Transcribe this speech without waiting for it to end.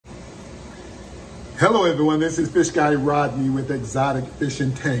Hello everyone, this is Fish Guy Rodney with Exotic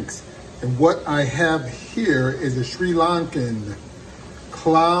Fishing Tanks. And what I have here is a Sri Lankan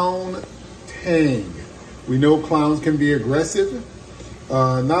clown tang. We know clowns can be aggressive.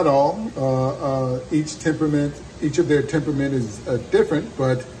 Not all. Each of their temperament is different,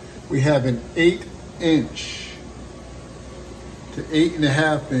 but we have an 8-inch to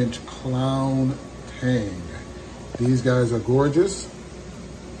 8.5-inch clown tang. These guys are gorgeous.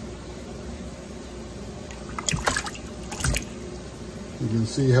 You can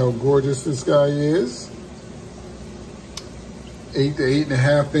see how gorgeous this guy is. 8 to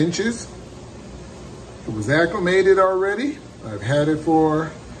 8.5 inches. It was acclimated already. I've had it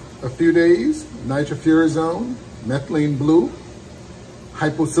for a few days. Nitrofurazone, methylene blue,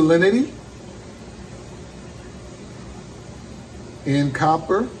 hyposalinity, and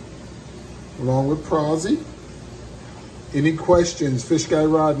copper, along with prosy. Any questions? Fish Guy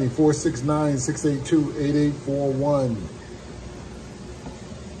Rodney, 469-682-8841.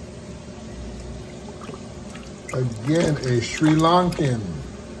 Again, a Sri Lankan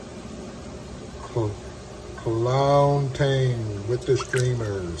clown tang with the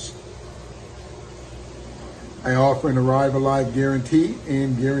streamers. I offer an arrive alive guarantee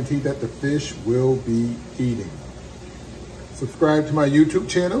and guarantee that the fish will be eating. Subscribe to my YouTube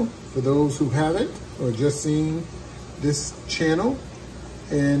channel for those who haven't or just seen this channel.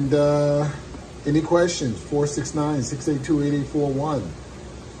 And any questions, 469-682-8841.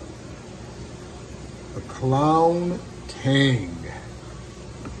 A clown tang.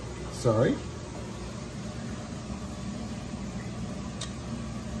 Sorry.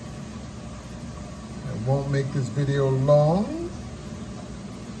 I won't make this video long.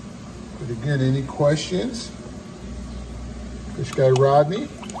 But again, any questions? Fish Guy Rodney.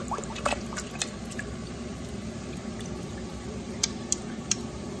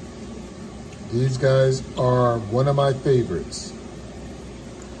 These guys are one of my favorites.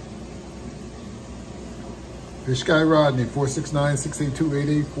 Fish Guy Rodney,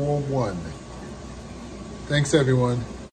 469-682-8841. Thanks, everyone.